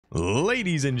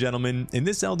Ladies and gentlemen, in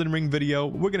this Elden Ring video,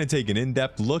 we're going to take an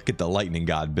in-depth look at the Lightning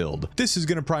God build. This is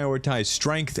going to prioritize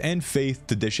strength and faith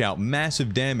to dish out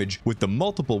massive damage with the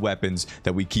multiple weapons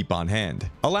that we keep on hand,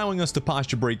 allowing us to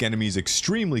posture break enemies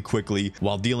extremely quickly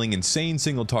while dealing insane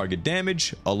single target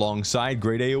damage alongside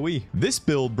great AoE. This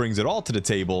build brings it all to the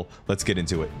table. Let's get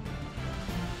into it.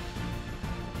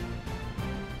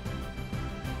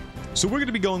 So we're going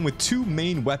to be going with two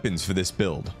main weapons for this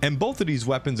build, and both of these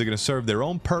weapons are going to serve their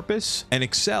own purpose and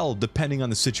excel depending on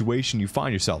the situation you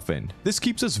find yourself in. This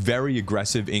keeps us very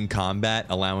aggressive in combat,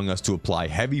 allowing us to apply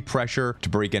heavy pressure to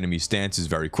break enemy stances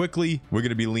very quickly. We're going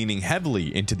to be leaning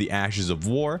heavily into the Ashes of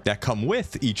War that come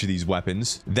with each of these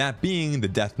weapons, that being the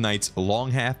Death Knight's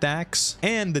long half axe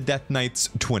and the Death Knight's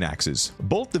twin axes.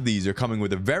 Both of these are coming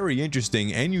with a very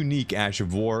interesting and unique Ash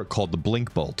of War called the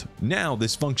Blink Bolt. Now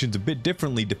this functions a bit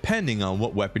differently depending on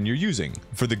what weapon you're using.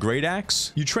 For the Great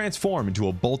Axe, you transform into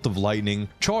a bolt of lightning,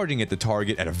 charging at the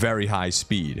target at a very high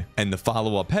speed. And the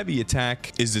follow-up heavy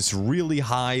attack is this really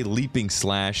high leaping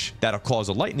slash that'll cause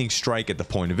a lightning strike at the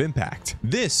point of impact.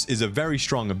 This is a very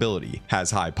strong ability,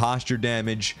 has high posture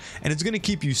damage, and it's going to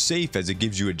keep you safe as it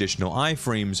gives you additional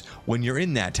iframes when you're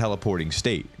in that teleporting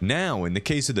state. Now, in the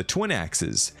case of the twin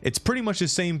axes, it's pretty much the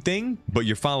same thing, but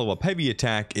your follow-up heavy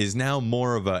attack is now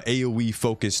more of a AoE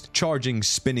focused charging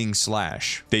spinning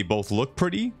slash. They both look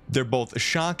pretty, they're both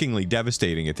shockingly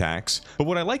devastating attacks, but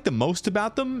what I like the most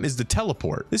about them is the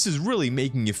teleport. This is really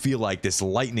making you feel like this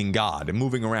lightning god,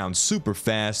 moving around super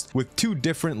fast with two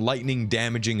different lightning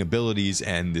damaging abilities,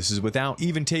 and this is without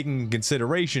even taking into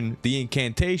consideration the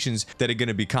incantations that are going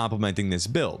to be complementing this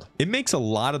build. It makes a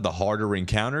lot of the harder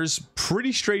encounters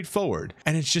pretty straightforward,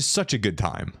 and it's just such a good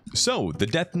time. So the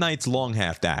Death Knight's long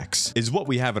half axe is what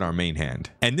we have in our main hand,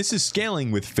 and this is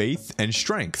scaling with faith and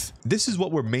strength. This is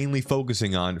what we're mainly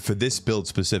focusing on for this build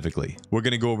specifically. We're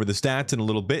going to go over the stats in a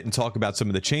little bit and talk about some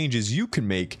of the changes you can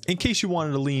make in case you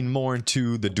wanted to lean more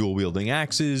into the dual wielding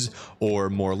axes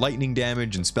or more lightning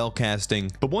damage and spell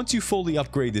casting. But once you fully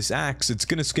upgrade this axe, it's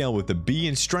going to scale with a B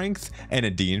in strength and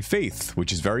a D in faith,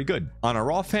 which is very good. On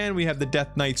our offhand, we have the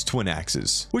Death Knight's twin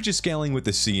axes, which is scaling with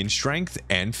a C in strength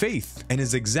and faith, and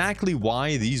is exactly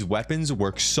why these weapons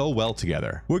work so well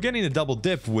together. We're getting a double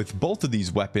dip with both of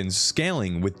these weapons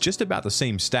scaling with just about the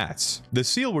same stats. The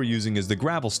seal we're using is the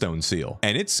Gravelstone seal,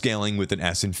 and it's scaling with an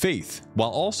S in faith, while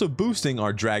also boosting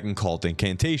our Dragon Cult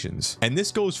incantations. And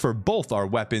this goes for both our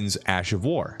weapons Ash of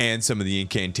War, and some of the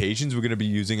incantations we're going to be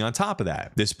using on top of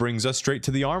that. This brings us straight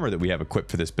to the armor that we have equipped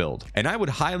for this build, and I would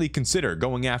highly consider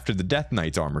going after the Death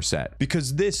Knight's armor set,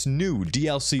 because this new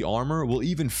DLC armor will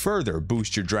even further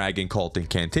boost your Dragon Cult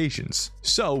incantations.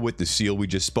 So with the seal we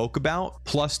just spoke about,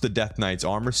 plus the Death Knight's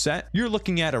armor set, you're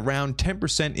looking at around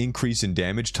 10% increase in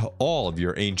damage to all of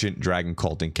your ancient Dragon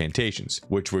Cult incantations,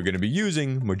 which we're going to be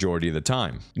using majority of the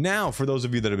time. Now, for those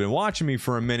of you that have been watching me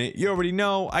for a minute, you already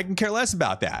know I can care less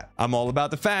about that. I'm all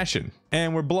about the fashion,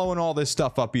 and we're blowing all this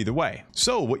stuff up either way.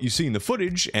 So what you see in the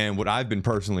footage, and what I've been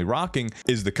personally rocking,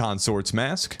 is the Consort's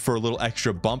mask for a little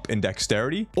extra bump in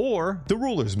dexterity, or the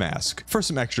Ruler's mask for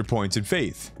some extra points in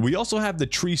faith. We also have the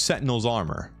Tree Sentinel's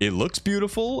armor. It looks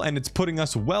beautiful, and it's putting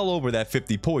us well over that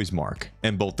 50 poise mark,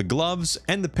 and both the gloves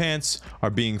and the pants are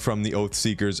being from the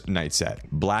Oathseeker's Knight set.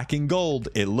 Black and gold,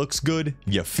 it looks good,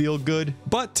 you feel good,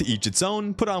 but to each its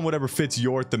own, put on whatever fits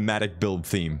your thematic build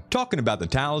theme. Talking about the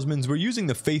talismans, we're using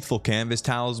the Faithful Canvas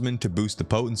talisman to boost the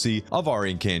potency of our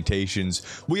incantations.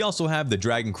 We also have the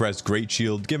Dragon Crest Great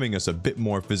Shield, giving us a bit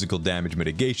more physical damage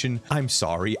mitigation. I'm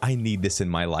sorry, I need this in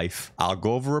my life. I'll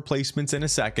go over replacements in a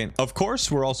second. Of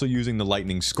course, we're also using the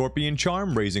Lightning Scorpion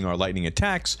charm, raising our lightning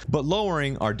attacks, but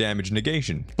lowering our damage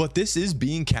negation. But this is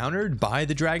being countered by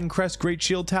the Dragon Crest Great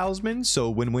Shield talisman, so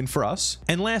win-win for us.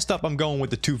 And last up, I'm going with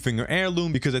the Two-Finger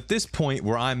Heirloom, because at this point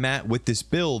where I'm at with this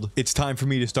build, it's time for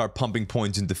me to start pumping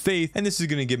points into faith, and this is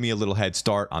going to give me a little head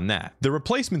start on that. The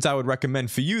replacements I would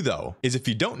recommend for you though is, if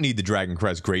you don't need the Dragon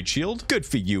Crest Great Shield, good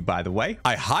for you by the way,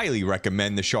 I highly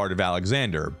recommend the Shard of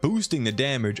Alexander, boosting the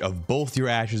damage of both your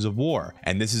Ashes of War,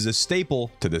 and this is a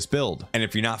staple to this build. And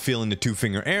if you're not feeling the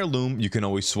Two-Finger Heirloom, you can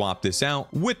always swap this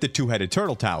out with the Two-Headed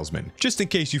Turtle talisman, just in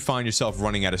case you find yourself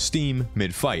running out of steam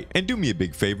mid-fight. And do me a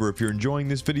big favor, if you're enjoying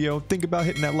this video, think about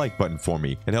hitting that like button for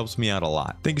me. It helps me out a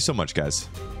lot. Thank you so much, guys.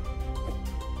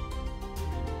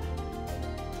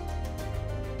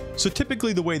 So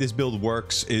typically the way this build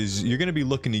works is you're going to be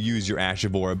looking to use your Ash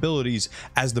of War abilities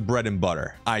as the bread and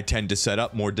butter. I tend to set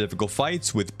up more difficult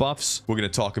fights with buffs we're going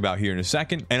to talk about here in a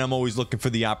second, and I'm always looking for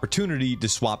the opportunity to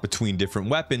swap between different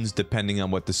weapons depending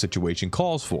on what the situation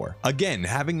calls for. Again,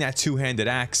 having that two-handed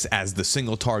axe as the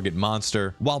single target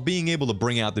monster while being able to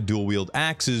bring out the dual wield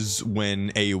axes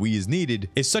when AoE is needed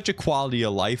is such a quality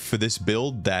of life for this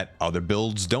build that other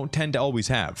builds don't tend to always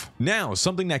have. Now,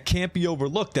 something that can't be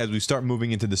overlooked as we start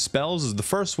moving into the spells is the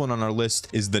first one on our list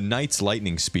is the Knight's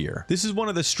Lightning Spear. This is one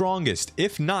of the strongest,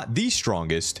 if not the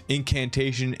strongest,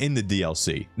 incantation in the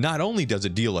DLC. Not only does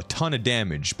it deal a ton of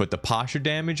damage, but the posture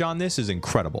damage on this is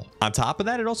incredible. On top of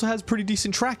that, it also has pretty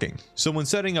decent tracking. So when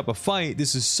setting up a fight,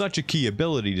 this is such a key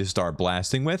ability to start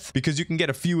blasting with, because you can get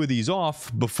a few of these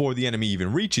off before the enemy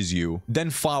even reaches you, then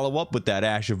follow up with that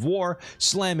Ash of War,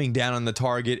 slamming down on the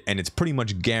target, and it's pretty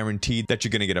much guaranteed that you're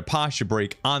going to get a posture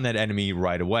break on that enemy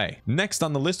right away. Next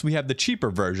on the list, we have the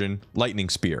cheaper version, Lightning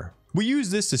Spear. We use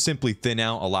this to simply thin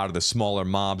out a lot of the smaller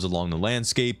mobs along the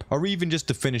landscape, or even just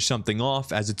to finish something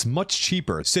off, as it's much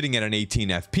cheaper, sitting at an 18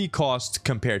 FP cost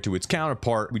compared to its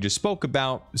counterpart we just spoke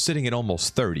about, sitting at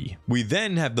almost 30. We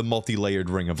then have the multi-layered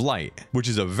Ring of Light, which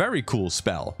is a very cool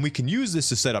spell. We can use this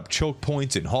to set up choke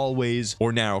points in hallways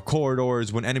or narrow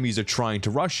corridors when enemies are trying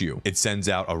to rush you. It sends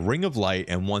out a Ring of Light,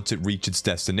 and once it reaches its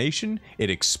destination, it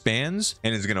expands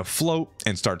and is going to float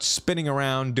and start spinning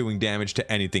around, doing damage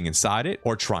to anything inside it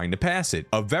or trying to pass it.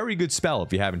 A very good spell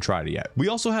if you haven't tried it yet. We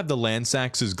also have the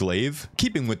Lansax's Glaive,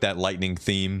 keeping with that lightning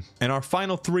theme, and our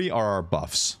final three are our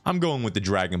buffs. I'm going with the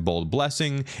Dragon Bolt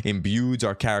Blessing, imbues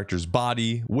our character's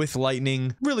body with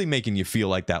lightning, really making you feel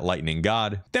like that lightning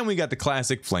god. Then we got the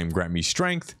classic Flame Grant Me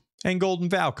Strength, and Golden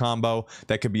Vow combo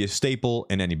that could be a staple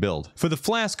in any build. For the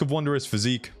Flask of Wondrous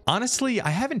Physique, honestly,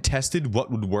 I haven't tested what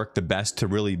would work the best to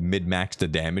really mid-max the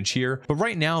damage here, but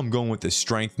right now I'm going with the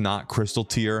Strength Not Crystal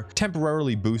tier,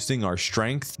 temporarily boosting our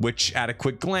strength, which at a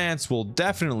quick glance will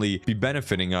definitely be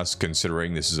benefiting us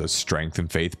considering this is a Strength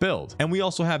and Faith build. And we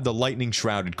also have the Lightning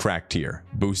Shrouded Crack tier,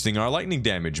 boosting our lightning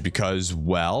damage because,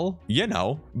 well, you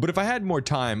know. But if I had more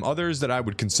time, others that I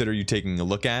would consider you taking a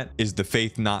look at is the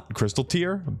Faith Not Crystal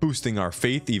tier, boosting our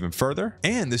faith even further,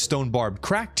 and the Stone Barbed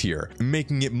Crack tier,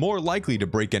 making it more likely to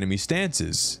break enemy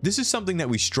stances. This is something that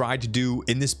we strive to do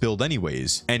in this build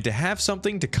anyways, and to have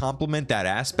something to complement that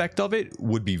aspect of it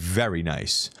would be very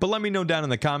nice. But let me know down in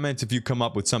the comments if you come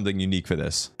up with something unique for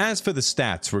this. As for the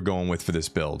stats we're going with for this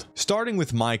build, starting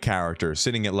with my character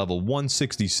sitting at level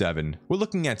 167, we're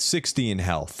looking at 60 in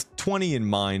health, 20 in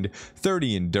mind,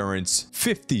 30 endurance,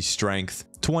 50 strength,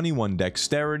 21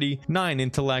 dexterity, 9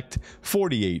 intellect,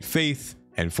 48 faith,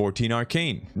 and 14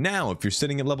 arcane. Now, if you're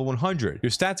sitting at level 100, your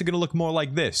stats are going to look more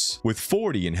like this, with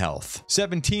 40 in health,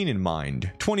 17 in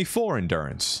mind, 24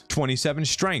 endurance, 27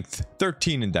 strength,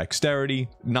 13 in dexterity,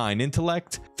 9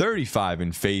 intellect, 35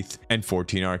 in faith, and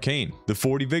 14 arcane. The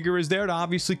 40 vigor is there to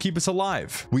obviously keep us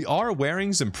alive. We are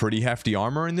wearing some pretty hefty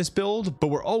armor in this build, but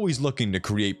we're always looking to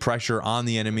create pressure on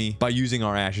the enemy by using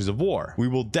our Ashes of War. We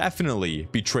will definitely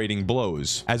be trading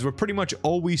blows, as we're pretty much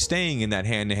always staying in that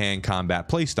hand-to-hand combat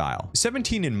playstyle.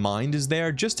 17 in mind is there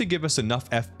just to give us enough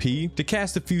FP to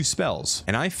cast a few spells,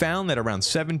 and I found that around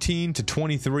 17 to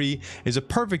 23 is a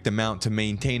perfect amount to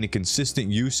maintain a consistent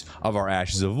use of our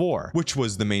Ashes of War, which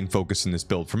was the main focus in this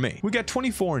build for me. We got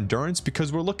 24 endurance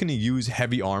because we're looking to use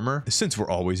heavy armor since we're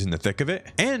always in the thick of it,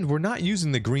 and we're not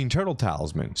using the green turtle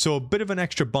talisman, so a bit of an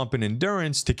extra bump in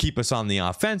endurance to keep us on the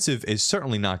offensive is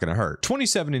certainly not going to hurt.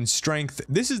 27 in strength,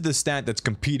 this is the stat that's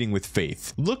competing with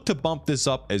faith. Look to bump this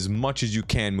up as much as you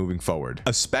can moving forward,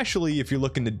 especially if you're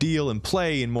looking to deal and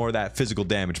play in more of that physical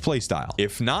damage playstyle.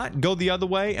 If not, go the other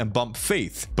way and bump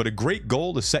faith, but a great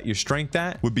goal to set your strength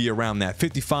at would be around that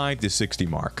 55 to 60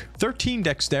 mark. 13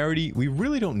 dexterity, we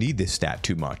really don't need this stat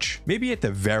too much. Maybe at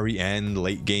the very end,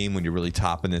 late game when you're really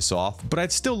topping this off, but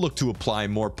I'd still look to apply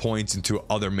more points into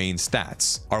other main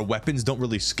stats. Our weapons don't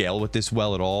really scale with this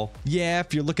well at all. Yeah,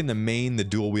 if you're looking to main the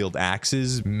dual wield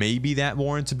axes, maybe that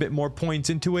warrants a bit more points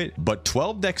into it, but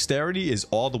 12 dexterity is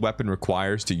all the weapon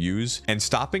requires to use, and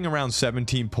stopping around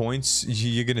 17 points,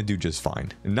 you're gonna do just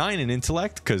fine. 9 in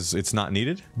intellect because it's not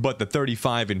needed, but the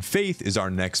 35 in faith is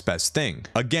our next best thing.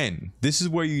 Again, this is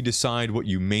where you decide what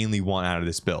you mainly want out of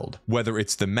this build, whether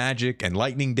it's the magic and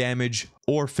lightning damage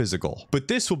or physical. But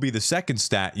this will be the second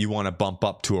stat you want to bump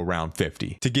up to around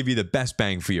 50 to give you the best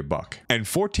bang for your buck. And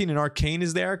 14 in arcane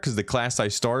is there because the class I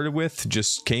started with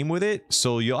just came with it,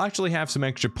 so you'll actually have some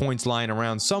extra points lying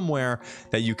around somewhere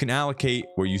that you can allocate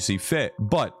where you see fit.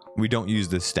 But we don't use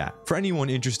this stat. For anyone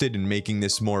interested in making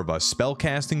this more of a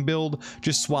spellcasting build,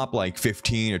 just swap like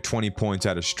 15 or 20 points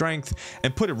out of strength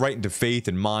and put it right into faith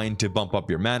and mind to bump up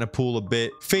your mana pool a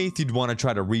bit. Faith, you'd want to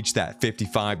try to reach that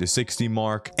 55 to 60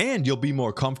 mark, and you'll be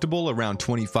more comfortable around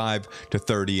 25 to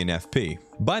 30 in FP.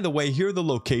 By the way, here are the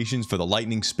locations for the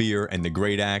Lightning Spear and the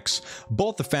Great Axe.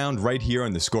 Both are found right here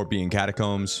in the Scorpion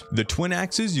Catacombs. The Twin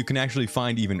Axes you can actually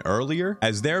find even earlier,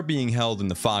 as they're being held in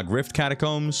the Fog Rift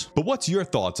Catacombs. But what's your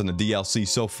thoughts on the DLC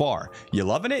so far? You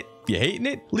loving it? You hating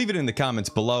it? Leave it in the comments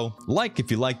below. Like if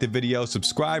you liked the video,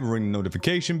 subscribe, ring the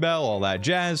notification bell, all that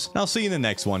jazz. And I'll see you in the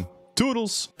next one.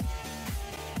 Toodles!